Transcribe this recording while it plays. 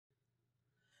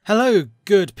Hello,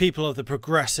 good people of the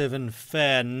progressive and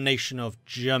fair nation of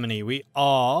Germany. We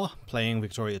are playing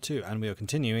Victoria 2, and we are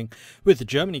continuing with the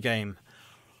Germany game.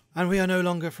 And we are no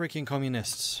longer freaking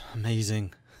communists.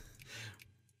 Amazing.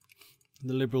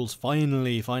 The Liberals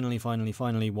finally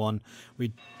won.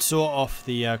 We saw off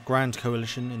the Grand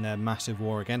Coalition in their massive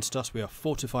war against us. We are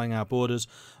fortifying our borders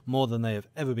more than they have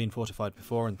ever been fortified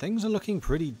before, and things are looking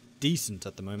pretty decent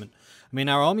at the moment. I mean,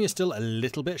 our army is still a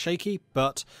little bit shaky,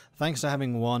 but thanks to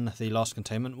having won the last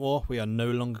containment war, we are no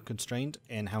longer constrained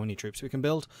in how many troops we can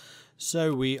build.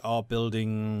 So we are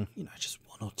building, just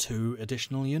one or two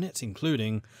additional units,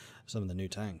 including some of the new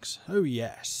tanks. Oh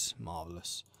yes,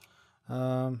 marvellous.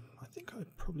 I think I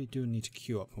probably do need to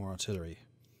queue up more artillery.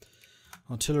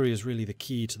 Artillery is really the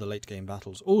key to the late game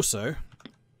battles. Also,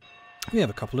 we have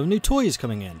a couple of new toys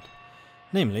coming in.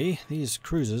 Namely, these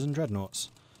cruisers and dreadnoughts.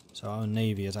 So our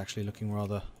navy is actually looking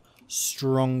rather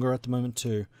stronger at the moment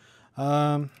too.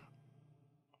 I'm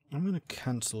going to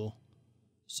cancel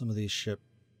some of these ships.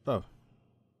 Oh,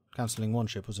 cancelling one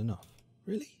ship was enough.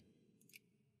 Really?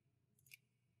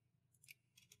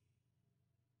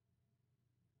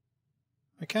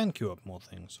 I can queue up more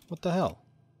things. What the hell?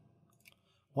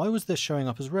 Why was this showing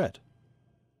up as red?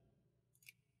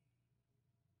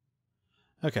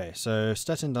 Okay, so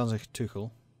Stettin, Danzig,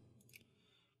 Tuchel.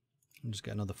 I'll just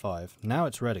get another 5. Now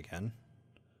it's red again.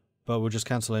 But we'll just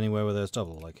cancel anywhere where there's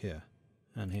double, like here.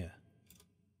 And here.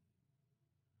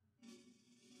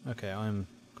 Okay, I'm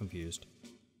confused.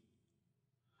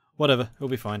 Whatever, it'll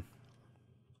be fine.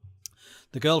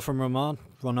 The girl from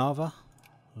Ronava.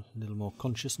 A little more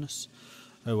consciousness.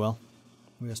 Oh well.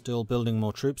 We are still building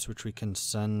more troops, which we can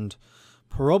send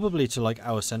probably to like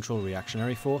our central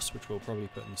reactionary force, which we'll probably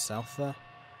put in the south there.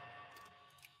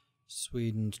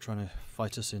 Sweden's trying to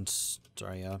fight us in...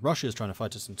 Russia's trying to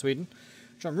fight us in Sweden,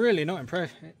 which I'm really not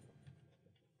impressed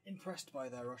by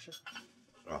there, Russia.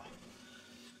 Oh.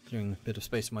 Clearing a bit of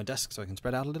space on my desk so I can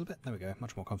spread out a little bit. There we go,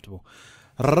 much more comfortable.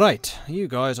 Right, you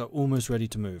guys are almost ready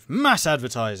to move. Mass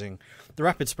advertising! The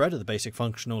rapid spread of the basic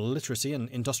functional literacy and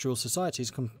industrial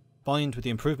societies combined with the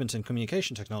improvements in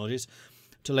communication technologies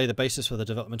to lay the basis for the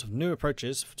development of new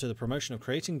approaches to the promotion of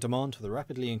creating demand for the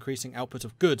rapidly increasing output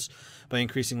of goods by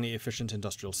increasingly efficient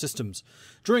industrial systems.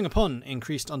 Drawing upon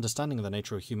increased understanding of the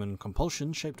nature of human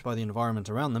compulsion shaped by the environment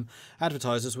around them,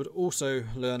 advertisers would also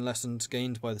learn lessons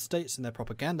gained by the states in their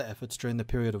propaganda efforts during the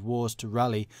period of wars to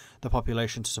rally the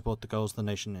population to support the goals of the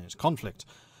nation in its conflict.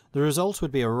 The result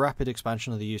would be a rapid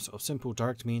expansion of the use of simple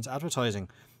direct means advertising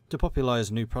to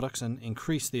popularize new products and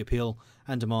increase the appeal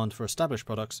and demand for established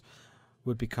products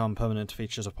would become permanent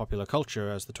features of popular culture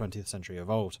as the 20th century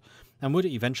evolved, and would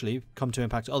eventually come to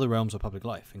impact other realms of public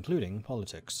life, including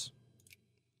politics.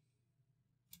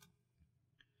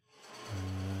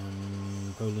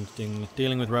 Poland's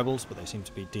dealing with rebels, but they seem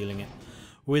to be dealing it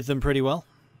with them pretty well.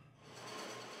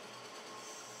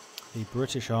 The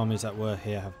British armies that were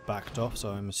here have backed off,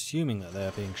 so I'm assuming that they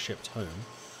are being shipped home,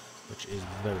 which is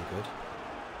very good.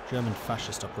 German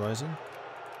fascist uprising,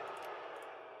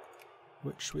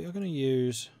 which we are going to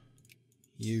use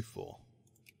you for.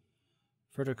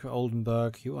 Frederick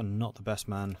Oldenburg, you are not the best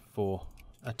man for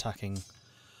attacking.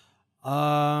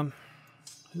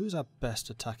 Who's our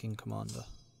best attacking commander?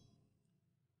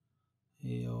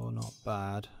 You're not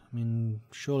bad. I mean,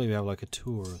 surely we have like a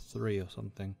 2 or a 3 or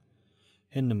something.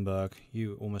 Hindenburg,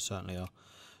 you almost certainly are.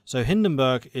 So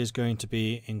Hindenburg is going to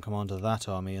be in command of that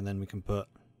army, and then we can put...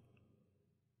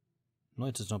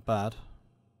 Leiter's not bad.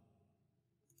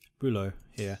 Bülow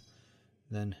here,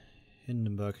 then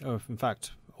Hindenburg. Oh, in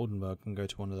fact, Oldenburg can go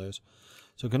to one of those.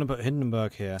 So we're going to put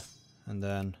Hindenburg here, and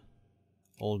then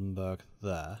Oldenburg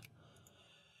there.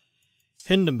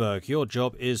 Hindenburg, your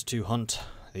job is to hunt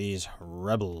these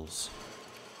rebels.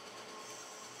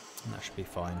 And that should be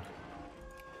fine.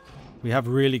 We have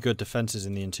really good defences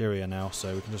in the interior now,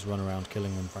 so we can just run around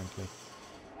killing them, frankly.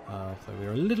 So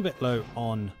we're a little bit low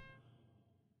on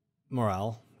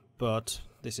morale, but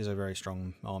this is a very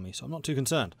strong army, so I'm not too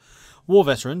concerned. War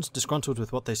veterans, disgruntled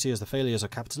with what they see as the failures of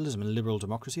capitalism and liberal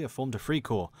democracy, have formed a Free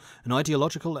Corps, an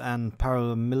ideological and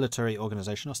paramilitary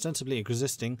organisation ostensibly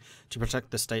existing to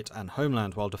protect the state and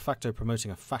homeland, while de facto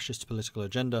promoting a fascist political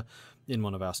agenda in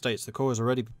one of our states. The Corps has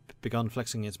already begun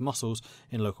flexing its muscles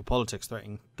in local politics,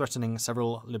 threatening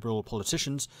several liberal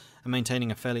politicians and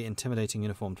maintaining a fairly intimidating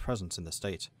uniformed presence in the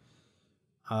state.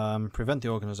 Prevent the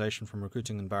organisation from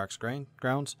recruiting in barracks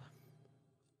grounds,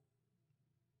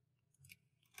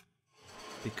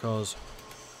 because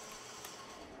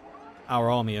our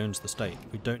army owns the state.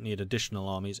 We don't need additional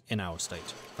armies in our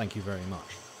state. Thank you very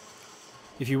much.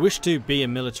 If you wish to be a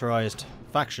militarized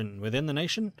faction within the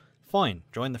nation, fine,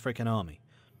 join the frickin' army.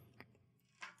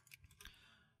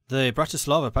 The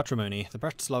Bratislava patrimony. The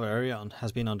Bratislava area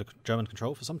has been under German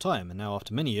control for some time, and now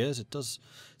after many years it does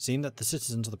seem that the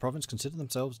citizens of the province consider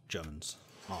themselves Germans.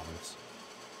 Marvellous.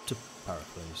 To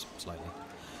paraphrase slightly.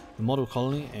 The model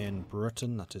colony in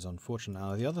Britain, that is unfortunate.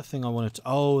 Now, the other thing I wanted to...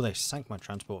 Oh, they sank my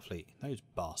transport fleet. Those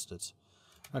bastards.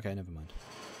 Okay, never mind.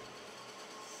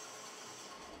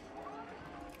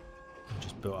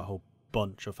 Just built a whole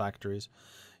bunch of factories.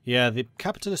 Yeah, the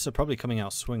capitalists are probably coming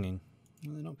out swinging.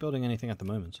 They're not building anything at the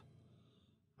moment.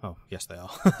 Oh, yes they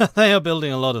are. They are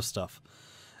building a lot of stuff.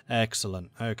 Excellent.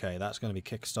 Okay, that's going to be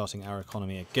kickstarting our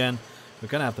economy again. We're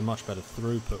going to have the much better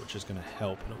throughput, which is going to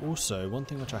help. And also, one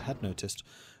thing which I had noticed,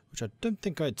 which I don't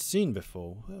think I'd seen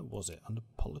before. Where was it? Under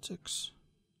politics?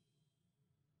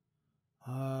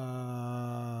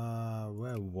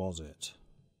 Where was it?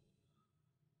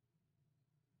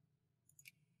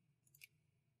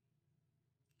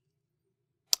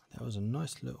 That was a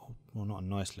nice little... Well, not a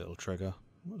nice little trigger.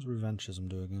 What does revanchism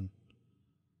do again?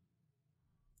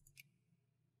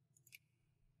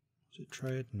 Is it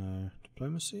trade? No.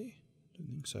 Diplomacy? Don't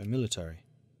think so. Military.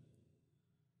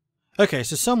 Okay,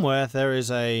 so somewhere there is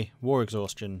a war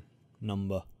exhaustion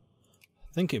number.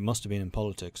 I think it must have been in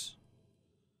politics.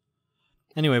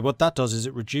 Anyway, what that does is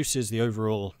it reduces the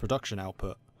overall production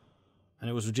output. And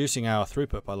it was reducing our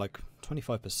throughput by like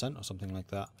 25% or something like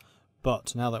that.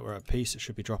 But now that we're at peace, it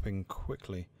should be dropping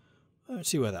quickly. I don't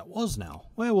see where that was now.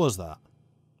 Where was that?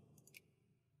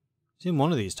 It's in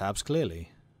one of these tabs,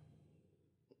 clearly.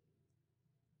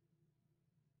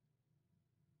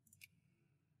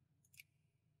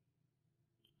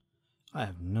 I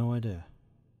have no idea.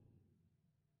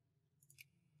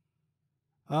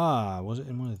 Ah, was it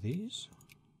in one of these?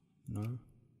 No.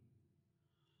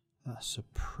 That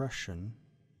suppression.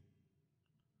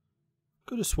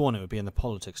 Could have sworn it would be in the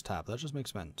politics tab. That just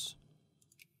makes sense.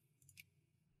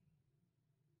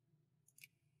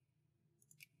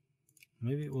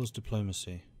 Maybe it was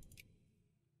diplomacy.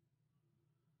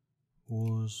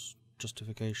 Wars,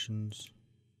 justifications.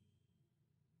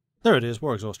 There it is,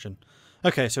 war exhaustion.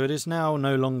 Okay, so it is now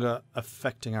no longer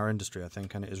affecting our industry, I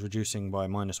think, and it is reducing by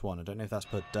 -1. I don't know if that's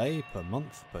per day, per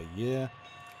month, per year.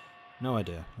 No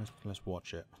idea. Let's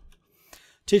watch it.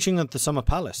 Teaching of the Summer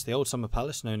Palace. The old Summer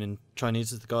Palace, known in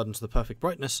Chinese as the Gardens of the Perfect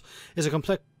Brightness, is a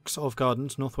complex of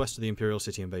gardens northwest of the imperial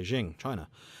city in Beijing, China.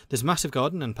 This massive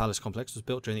garden and palace complex was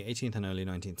built during the 18th and early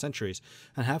 19th centuries,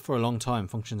 and have for a long time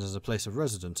functioned as a place of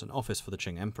residence and office for the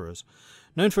Qing emperors.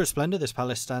 Known for its splendour, this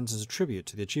palace stands as a tribute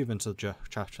to the achievements of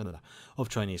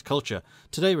Chinese culture.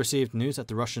 Today received news that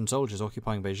the Russian soldiers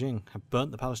occupying Beijing have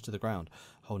burnt the palace to the ground.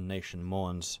 The whole nation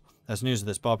mourns. As news of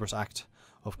this barbarous act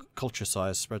of culture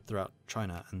size spread throughout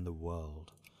China and the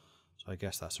world. So I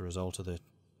guess that's a result of the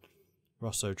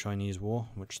Russo-Chinese war,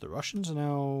 which the Russians are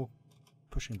now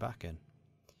pushing back in.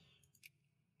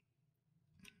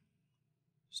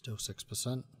 Still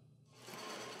 6%.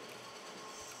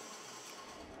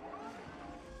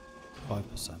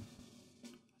 5%.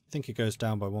 I think it goes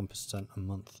down by 1% a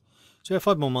month. So we have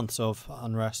 5 more months of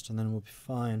unrest and then we'll be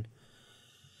fine.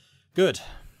 Good.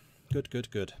 Good,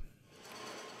 good, good.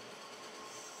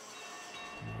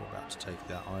 We're about to take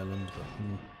that island, but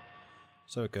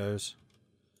so it goes.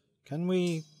 Can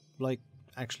we, like,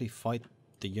 actually fight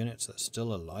the units that are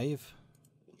still alive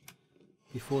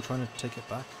before trying to take it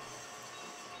back?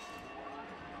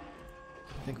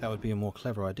 I think that would be a more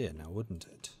clever idea now, wouldn't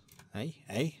it? Eh?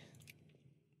 Eh?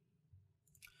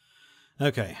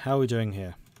 Okay, how are we doing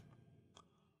here?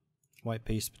 White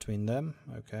peace between them.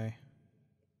 Okay.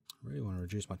 I really want to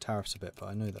reduce my tariffs a bit, but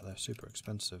I know that they're super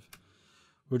expensive.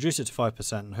 Reduce it to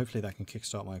 5% and hopefully that can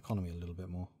kickstart my economy a little bit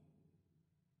more.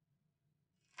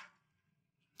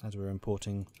 As we're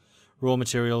importing raw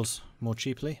materials more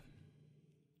cheaply.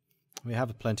 We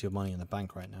have plenty of money in the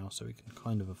bank right now, so we can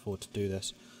kind of afford to do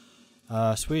this.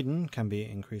 Sweden can be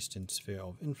increased in sphere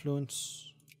of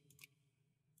influence.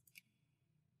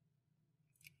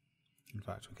 In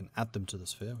fact, we can add them to the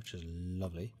sphere, which is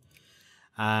lovely.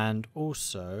 And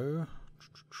also...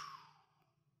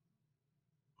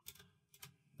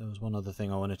 there was one other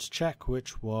thing I wanted to check,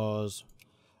 which was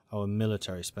our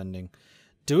military spending.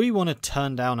 Do we want to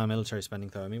turn down our military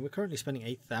spending, though? I mean, we're currently spending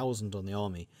 8,000 on the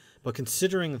army, but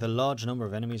considering the large number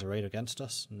of enemies arrayed against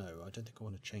us, no, I don't think I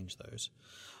want to change those.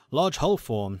 Large hull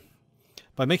form.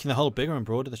 By making the hull bigger and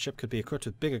broader, the ship could be equipped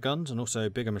with bigger guns and also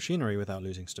bigger machinery without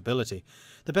losing stability.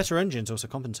 The better engines also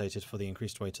compensated for the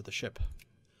increased weight of the ship.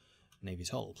 Navy's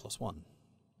hull, +1.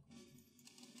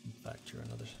 Factor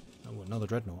another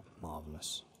dreadnought.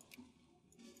 Marvellous.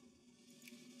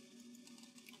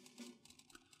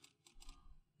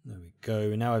 There we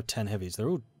go. We now have 10 heavies. They're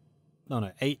all...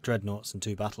 no, 8 dreadnoughts and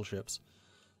 2 battleships.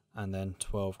 And then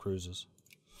 12 cruisers.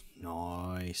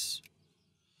 Nice.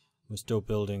 We're still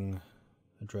building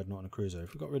a dreadnought and a cruiser.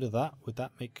 If we got rid of that, would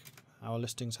that make our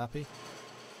listings happy?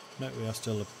 No, we are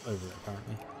still over it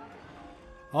apparently.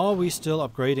 Are we still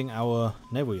upgrading our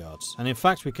naval yards? And in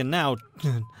fact we can now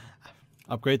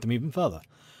upgrade them even further.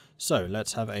 So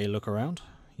let's have a look around.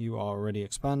 You are already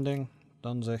expanding.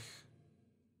 Danzig.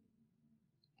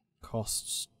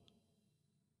 Costs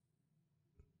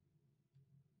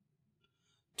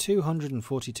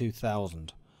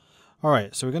 242,000.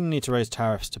 Alright, so we're going to need to raise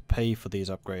tariffs to pay for these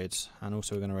upgrades, and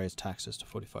also we're going to raise taxes to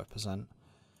 45%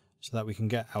 so that we can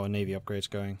get our navy upgrades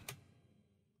going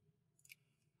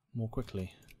more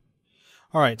quickly.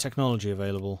 Alright, technology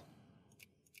available.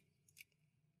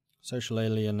 Social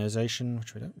alienization,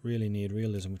 which we don't really need.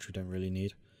 Realism, which we don't really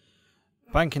need.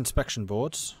 Bank inspection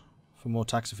boards for more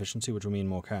tax efficiency, which will mean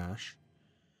more cash.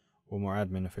 Or more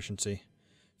admin efficiency.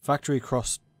 Factory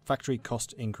cost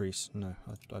increase. No,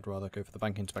 I'd rather go for the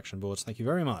bank inspection boards. Thank you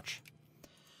very much.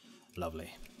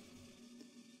 Lovely.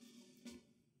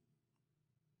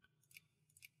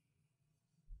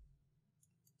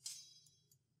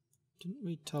 Didn't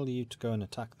we tell you to go and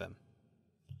attack them?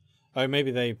 Oh,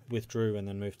 maybe they withdrew and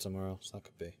then moved somewhere else. That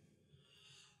could be.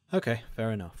 Okay,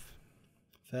 fair enough.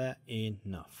 Fair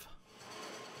enough.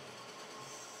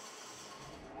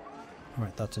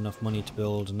 Alright, that's enough money to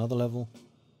build another level.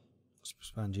 Let's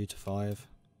expand you to 5.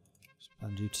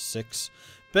 Expand you to 6.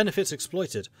 Benefits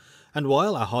exploited. And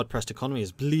while our hard-pressed economy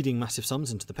is bleeding massive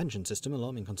sums into the pension system,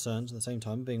 alarming concerns at the same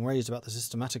time being raised about the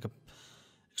systematic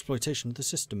exploitation of the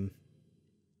system.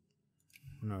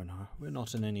 No, we're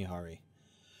not in any hurry.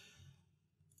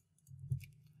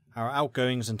 Our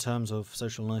outgoings in terms of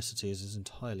social niceties is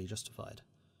entirely justified.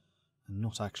 And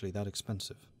not actually that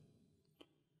expensive.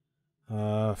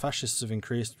 Fascists have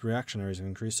increased, reactionaries have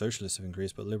increased, socialists have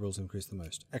increased, but liberals have increased the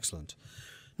most. Excellent.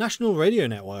 National radio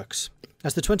networks.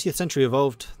 As the 20th century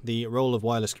evolved, the role of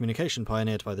wireless communication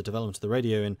pioneered by the development of the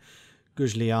radio in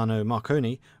Giuliano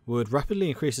Marconi would rapidly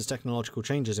increase as technological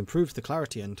changes improved the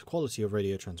clarity and quality of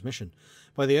radio transmission.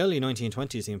 By the early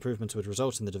 1920s, the improvements would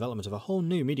result in the development of a whole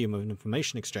new medium of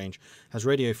information exchange, as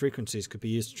radio frequencies could be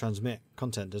used to transmit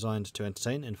content designed to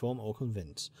entertain, inform, or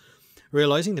convince.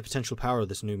 Realizing the potential power of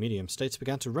this new medium, states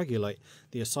began to regulate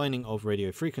the assigning of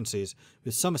radio frequencies,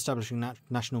 with some establishing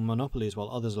national monopolies while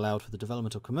others allowed for the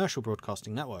development of commercial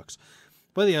broadcasting networks.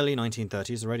 By the early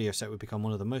 1930s, the radio set would become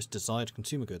one of the most desired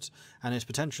consumer goods, and its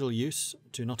potential use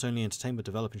to not only entertain but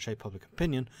develop and shape public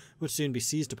opinion would soon be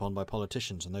seized upon by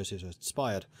politicians and those who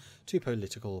aspired to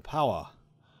political power.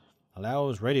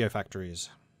 Allows radio factories.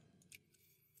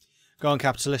 Go on,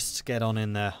 capitalists, get on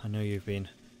in there. I know you've been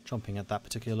chomping at that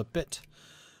particular bit.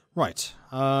 Right.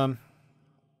 No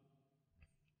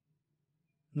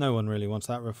one really wants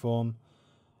that reform.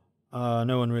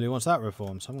 No one really wants that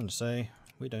reform, so I'm going to say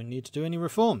we don't need to do any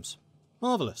reforms.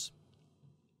 Marvellous.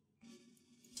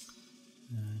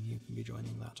 And you can be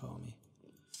joining that army.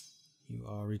 You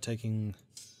are retaking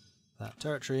that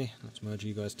territory. Let's merge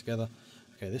you guys together.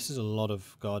 Okay, this is a lot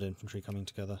of guard infantry coming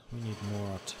together. We need more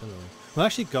artillery. Well,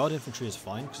 actually, guard infantry is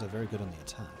fine because they're very good on the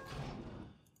attack.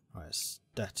 Alright,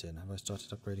 Stettin. Have I started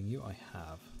upgrading you? I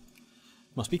have.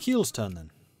 Must be Kiel's turn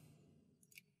then.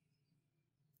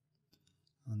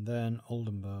 And then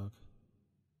Oldenburg.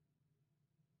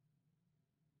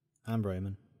 And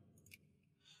Bremen.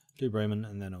 Do Bremen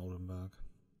and then Oldenburg.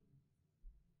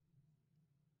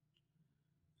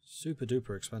 Super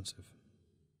duper expensive.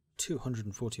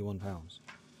 £241.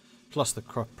 Plus the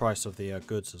price of the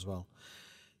goods as well.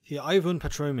 The Ivan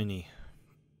Patrimony.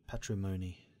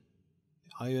 The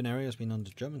Iron area has been under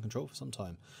German control for some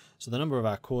time. So the number of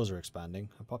our corps are expanding.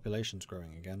 Our population's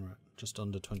growing again. We're at just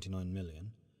under 29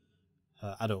 million.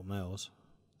 Adult males.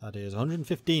 That is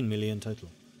 115 million total.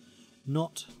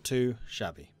 Not too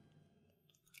shabby.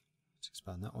 Let's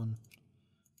expand that one.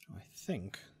 I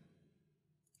think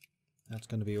that's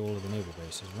going to be all of the naval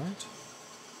bases, right?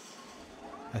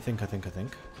 I think.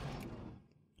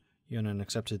 You're an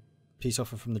accepted peace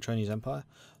offer from the Chinese Empire.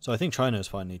 So I think China is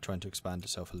finally trying to expand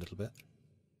itself a little bit.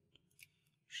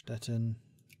 Stettin,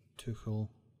 Tuchel,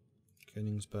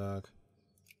 Königsberg,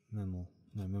 Memel.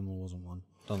 No, Memel wasn't one.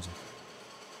 Danzig.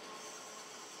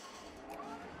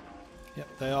 Yep,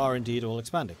 they are indeed all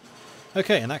expanding.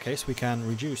 Okay, in that case, we can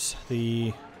reduce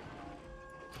the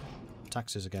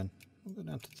taxes again. We'll go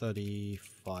down to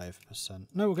 35%.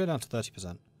 No, we'll go down to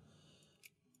 30%.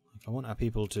 I want our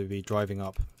people to be driving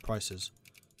up prices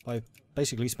by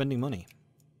basically spending money.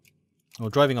 Or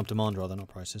driving up demand, rather, not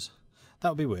prices. That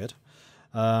would be weird.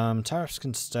 Tariffs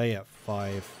can stay at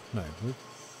 5. No,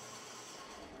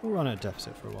 we'll run at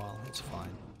deficit for a while. It's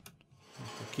fine.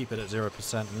 We'll keep it at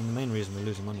 0%. I mean, the main reason we're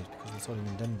losing money is because we're selling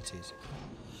indemnities.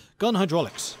 Gun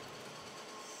hydraulics.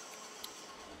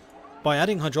 By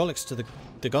adding hydraulics to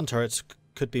the gun turrets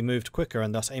could be moved quicker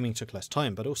and thus aiming took less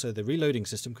time, but also the reloading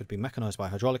system could be mechanized by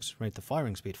hydraulics to make the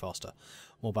firing speed faster.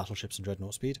 More battleships and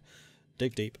dreadnought speed.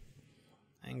 Dig deep.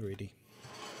 And greedy.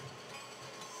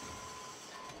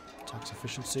 Tax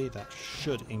efficiency. That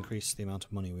should increase the amount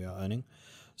of money we are earning.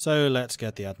 So let's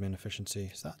get the admin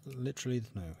efficiency. Is that literally...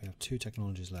 No, we have 2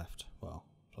 technologies left. Well,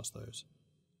 plus those.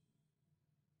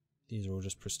 These are all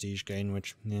just prestige gain,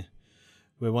 which, yeah,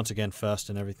 we're once again first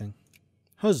in everything.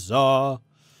 Huzzah! I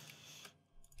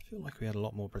feel like we had a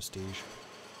lot more prestige.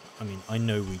 I mean, I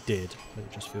know we did, but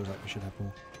it just feels like we should have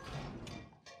more.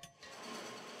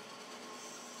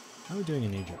 How are we doing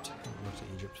in Egypt? I haven't looked at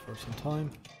Egypt for some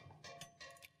time.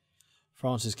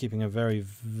 France is keeping a very,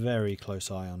 very close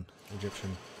eye on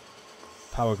Egyptian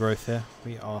power growth here.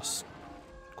 We are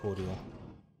cordial.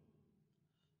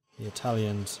 The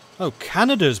Italians... Oh,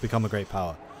 Canada's become a great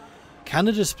power.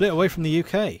 Canada split away from the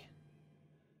UK.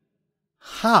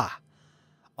 Ha!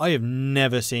 I have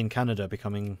never seen Canada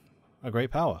becoming a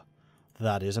great power.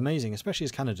 That is amazing, especially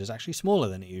as Canada is actually smaller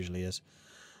than it usually is.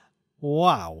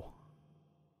 Wow.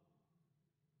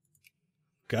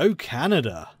 Go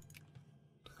Canada!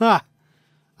 Ha!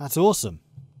 That's awesome.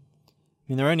 I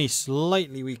mean, they're only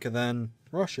slightly weaker than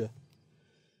Russia,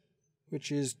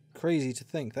 which is crazy to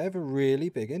think. They have a really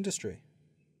big industry.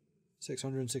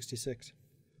 666.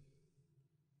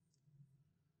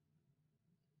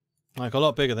 Like, a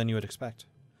lot bigger than you would expect.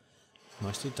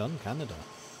 Nicely done, Canada.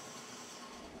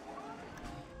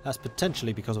 That's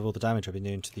potentially because of all the damage I've been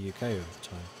doing to the UK over the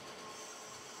time.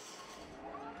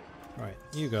 Right,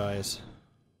 you guys.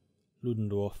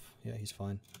 Ludendorff. Yeah, he's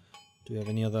fine. Do we have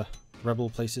any other rebel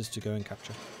places to go and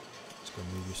capture? Let's go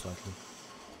move you slightly.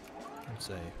 Let's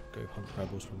say, go hunt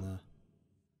rebels from there.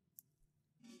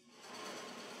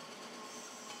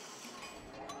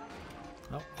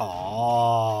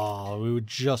 Oh, we were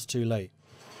just too late.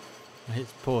 I hit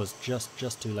pause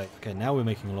just too late. Okay, now we're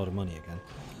making a lot of money again.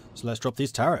 So let's drop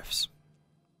these tariffs.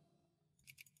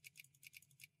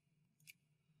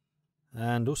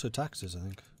 And also taxes, I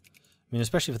think. I mean,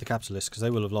 especially for the capitalists, because they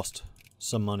will have lost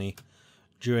some money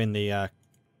during the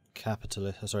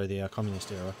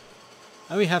communist era.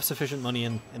 And we have sufficient money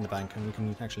in the bank, and we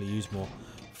can actually use more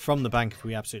from the bank if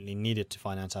we absolutely need it to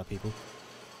finance our people.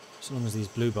 So long as these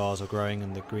blue bars are growing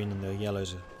and the green and the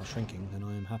yellows are shrinking, then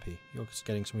I am happy. You're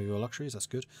getting some of your luxuries, that's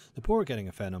good. The poor are getting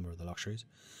a fair number of the luxuries.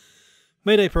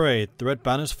 May Day Parade. The red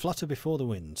banners flutter before the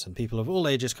winds, and people of all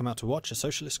ages come out to watch as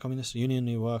socialist, communist, union,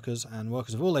 new workers, and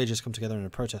workers of all ages come together in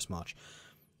a protest march.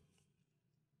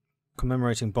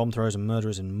 Commemorating bomb throwers and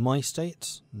murderers in my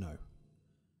state? No.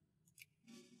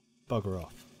 Bugger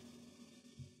off.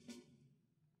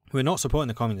 We're not supporting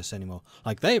the communists anymore.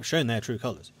 Like, they have shown their true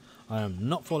colours. I am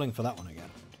not falling for that one again.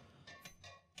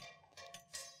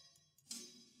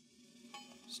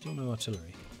 Still no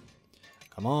artillery.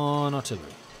 Come on,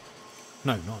 artillery.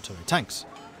 No, not artillery. Tanks.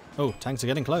 Oh, tanks are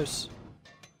getting close.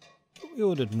 We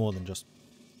ordered more than just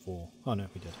 4. Oh no,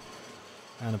 we did.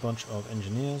 And a bunch of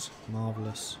engineers.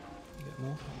 Marvellous. Get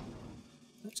more.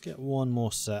 Let's get one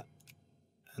more set.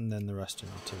 And then the rest in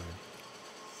artillery.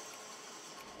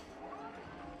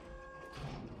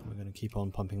 We're going to keep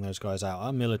on pumping those guys out.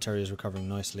 Our military is recovering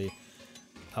nicely.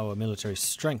 Our military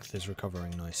strength is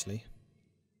recovering nicely.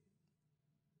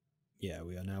 Yeah,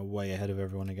 we are now way ahead of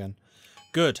everyone again.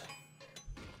 Good.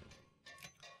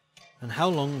 And how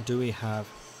long do we have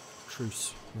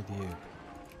truce with you?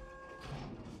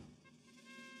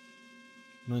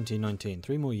 1919.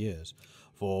 3 more years.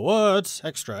 Forwards!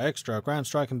 Extra, extra. Ground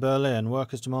strike in Berlin.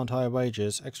 Workers demand higher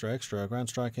wages. Extra, extra. Ground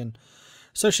strike in...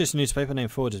 Socialist newspaper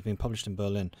named Forward has been published in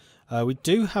Berlin. We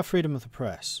do have freedom of the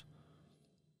press.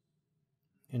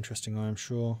 Interesting, I am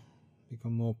sure.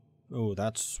 Become more... Oh,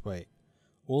 that's... Wait.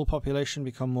 All population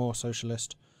become more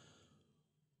socialist.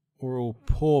 Or all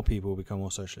poor people become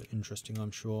more socialist. Interesting,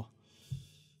 I'm sure.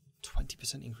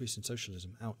 20% increase in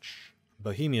socialism. Ouch.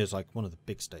 Bohemia is like one of the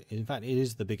big states. In fact, it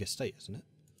is the biggest state, isn't it?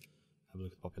 Have a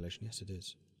look at the population. Yes, it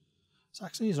is.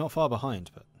 Saxony is not far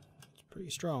behind, but it's pretty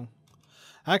strong.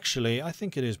 Actually, I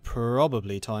think it is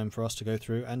probably time for us to go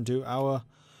through and do our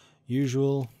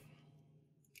usual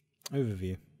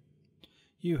overview.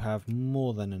 You have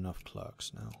more than enough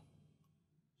clerks now.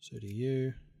 So do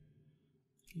you.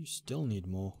 You still need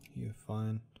more. You're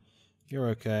fine. You're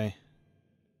okay.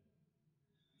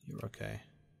 You're okay.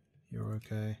 You're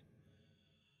okay.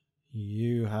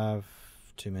 You have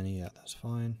too many. Yeah, that's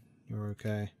fine. You're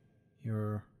okay.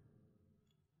 You're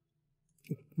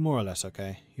more or less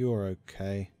okay. You're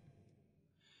okay.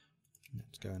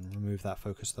 Let's go and remove that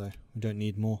focus though. We don't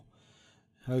need more.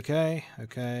 Okay,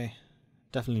 okay.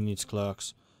 Definitely needs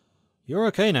clerks. You're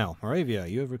okay now, Moravia.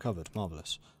 You have recovered.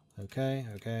 Marvellous. Okay,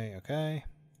 okay, okay.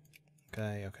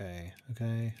 Okay, okay,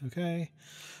 okay, okay.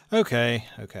 Okay,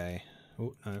 okay.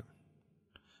 Oh, no.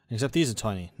 Except these are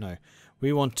tiny. No.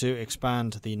 We want to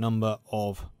expand the number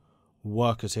of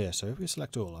workers here. So if we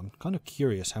select all, I'm kind of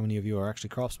curious how many of you are actually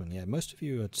craftsmen. Yeah, most of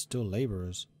you are still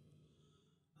labourers.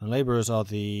 And labourers are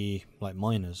the, like,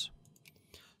 miners.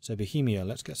 So Bohemia,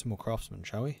 let's get some more craftsmen,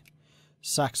 shall we?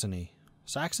 Saxony.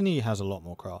 Saxony has a lot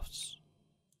more crafts.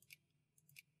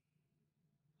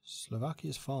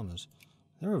 Slovakia's farmers.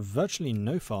 There are virtually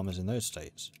no farmers in those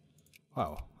states.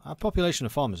 Wow, our population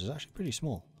of farmers is actually pretty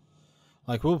small.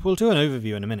 Like, we'll do an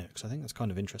overview in a minute, because I think that's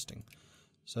kind of interesting.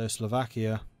 So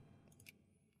Slovakia.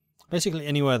 Basically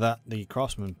anywhere that the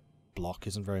craftsman block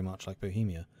isn't very much like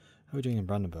Bohemia. How are we doing in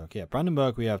Brandenburg? Yeah,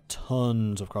 Brandenburg we have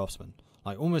tons of craftsmen.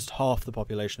 Like, almost half the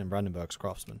population in Brandenburg is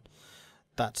craftsmen.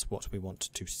 That's what we want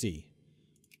to see.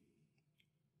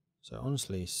 So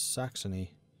honestly,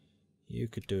 Saxony, you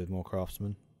could do with more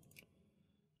craftsmen.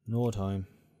 Nordheim,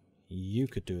 you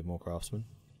could do with more craftsmen.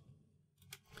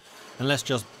 And let's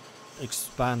just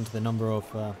expand the number of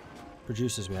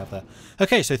producers we have there.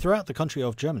 Okay, so throughout the country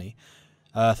of Germany,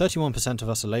 31% of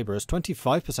us are labourers,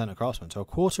 25% are craftsmen. So a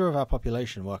quarter of our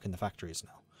population work in the factories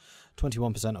now.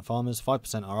 21% are farmers,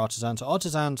 5% are artisans. So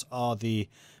artisans are the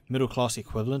middle class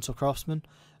equivalent of craftsmen.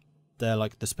 They're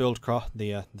like the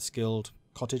the skilled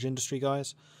cottage industry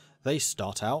guys. They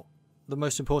start out the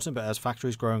most important, but as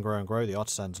factories grow and grow and grow, the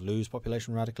artisans lose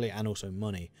population radically and also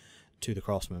money to the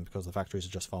craftsmen because the factories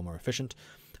are just far more efficient.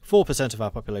 4% of our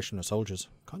population are soldiers.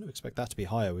 Kind of expect that to be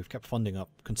higher. We've kept funding up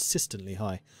consistently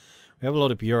high. We have a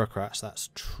lot of bureaucrats, that's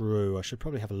true. I should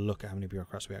probably have a look at how many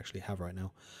bureaucrats we actually have right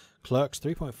now. Clerks,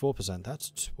 3.4%.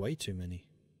 That's way too many.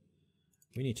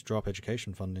 We need to drop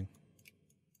education funding.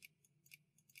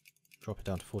 Drop it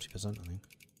down to 40%, I think.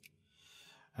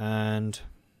 And...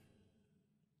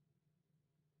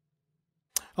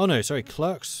 oh no, sorry,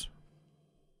 clerks.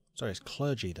 Sorry, it's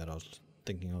clergy that I was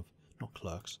thinking of, not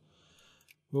clerks.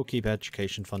 We'll keep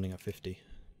education funding at 50.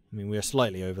 I mean, we are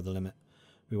slightly over the limit.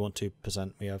 We want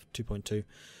 2%, we have 2.2.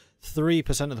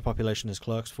 3% of the population is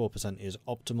clerks, 4% is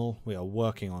optimal. We are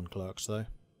working on clerks though,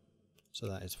 so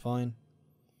that is fine.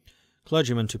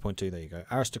 Clergymen 2.2, there you go.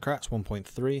 Aristocrats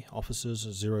 1.3, officers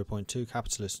 0.2,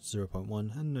 capitalists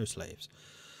 0.1, and no slaves.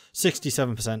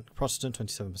 67% Protestant,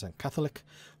 27% Catholic,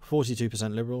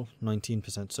 42% Liberal,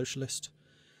 19% Socialist,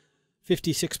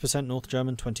 56% North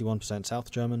German, 21%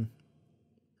 South German,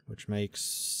 which makes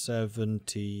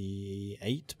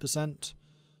 78%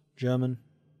 German,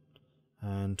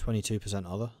 and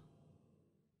 22% other.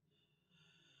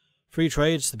 Free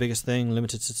trade's the biggest thing,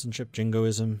 limited citizenship,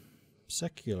 jingoism,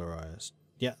 secularized.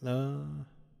 Yeah, no.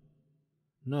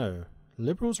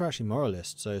 Liberals are actually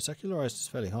moralists, so secularized is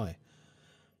fairly high.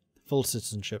 Full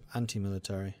citizenship,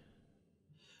 anti-military.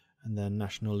 And then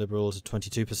national liberals are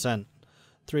 22%.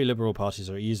 3 liberal parties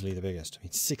are easily the biggest. I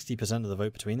mean, 60% of the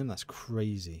vote between them, that's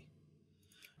crazy.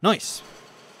 Nice!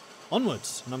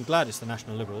 Onwards! And I'm glad it's the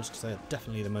National Liberals, because they are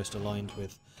definitely the most aligned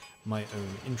with my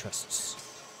own interests.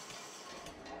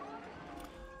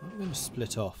 I'm going to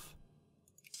split off.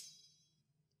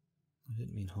 I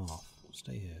didn't mean half.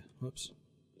 Stay here. Whoops.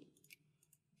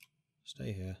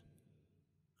 Stay here.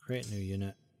 Create a new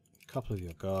unit. A couple of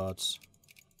your guards.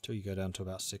 Until you go down to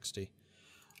about 60.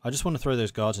 I just want to throw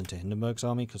those guards into Hindenburg's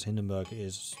army, because Hindenburg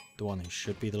is the one who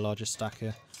should be the largest stack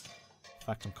here. In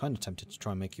fact, I'm kind of tempted to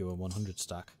try and make you a 100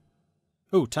 stack.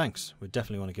 Oh, tanks. We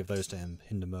definitely want to give those to him,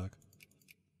 Hindenburg.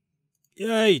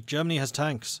 Yay! Germany has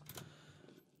tanks.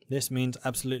 This means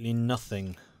absolutely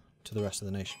nothing to the rest of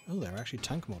the nation. Oh, there are actually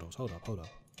tank models. Hold up, hold up.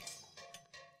 I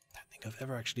don't think I've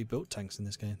ever actually built tanks in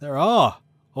this game. There are!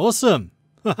 Awesome!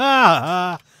 Ha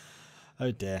ha!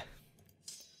 Oh dear.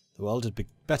 The world had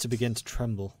better begin to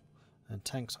tremble. And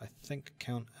tanks, I think,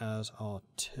 count as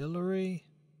artillery?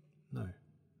 No.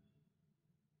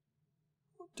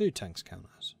 What do tanks count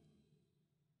as?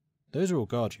 Those are all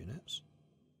guard units.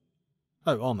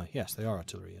 Oh, armour. Yes, they are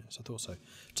artillery units. I thought so.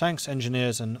 Tanks,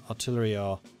 engineers, and artillery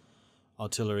are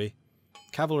artillery.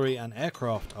 Cavalry and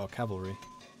aircraft are cavalry.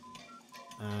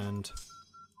 And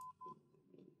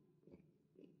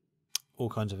all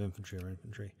kinds of infantry are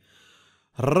infantry.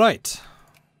 Right.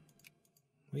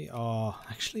 We are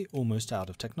actually almost out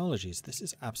of technologies. This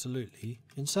is absolutely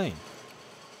insane.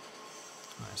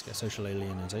 Right, let's get social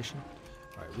alienization.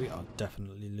 Right, we are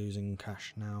definitely losing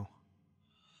cash now.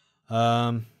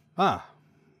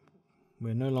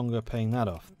 We're no longer paying that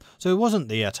off. So it wasn't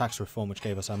the tax reform which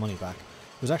gave us our money back.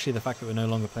 It was actually the fact that we're no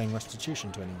longer paying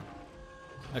restitution to anyone.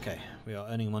 Okay, we are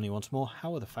earning money once more.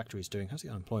 How are the factories doing? How's the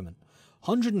unemployment?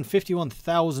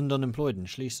 151,000 unemployed in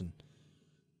Schlesien.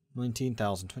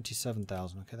 19,000,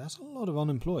 27,000. Okay, that's a lot of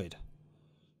unemployed.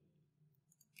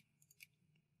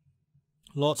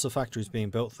 Lots of factories being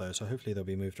built though, so hopefully they'll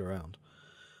be moved around.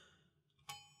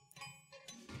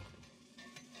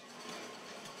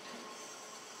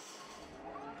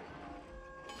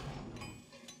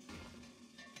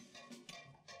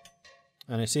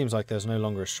 And it seems like there's no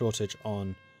longer a shortage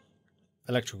on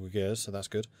electrical gears, so that's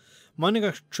good. Mining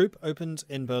troop opens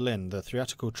in Berlin. The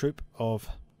theatrical troupe of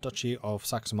Duchy of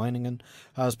Saxe-Meiningen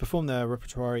has performed their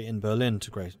repertoire in Berlin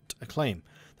to great acclaim.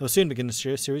 They will soon begin a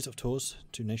series of tours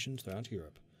to nations throughout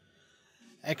Europe.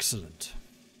 Excellent.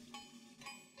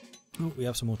 Oh, we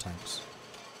have some more tanks.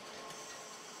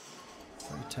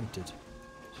 Very tempted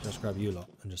to just grab you lot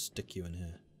and just stick you in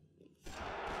here.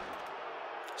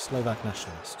 Slovak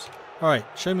nationalists. Alright,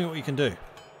 show me what you can do.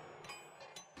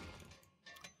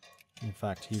 In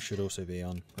fact, you should also be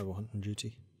on rebel hunting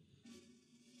duty.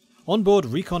 Onboard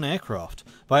recon aircraft.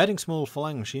 By adding small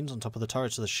flying machines on top of the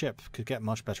turrets of the ship, could get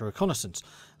much better reconnaissance.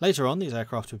 Later on, these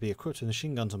aircraft would be equipped with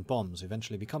machine guns and bombs,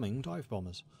 eventually becoming dive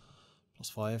bombers.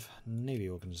 +5, Navy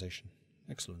organisation.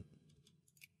 Excellent.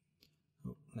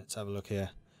 Oh, let's have a look here.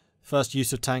 First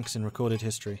use of tanks in recorded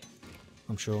history,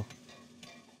 I'm sure.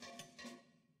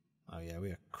 Oh yeah, we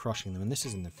are crushing them, and this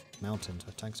is in the mountains,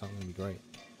 where tanks aren't going to be great.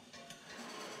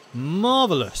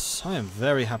 Marvellous! I am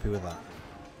very happy with that.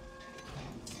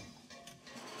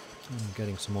 I'm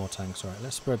getting some more tanks. Alright,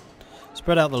 let's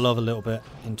spread out the love a little bit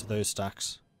into those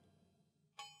stacks.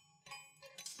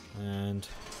 And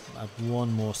add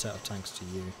one more set of tanks to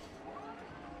you.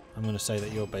 I'm going to say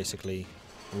that you're basically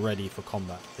ready for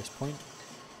combat at this point.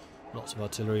 Lots of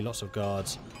artillery, lots of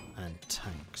guards, and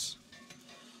tanks.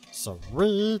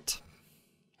 Sweet!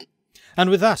 And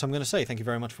with that, I'm going to say thank you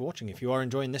very much for watching. If you are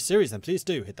enjoying this series, then please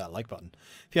do hit that like button.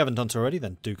 If you haven't done so already,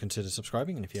 then do consider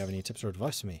subscribing. And if you have any tips or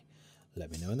advice for me, let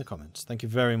me know in the comments. Thank you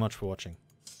very much for watching,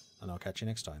 and I'll catch you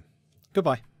next time.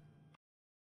 Goodbye.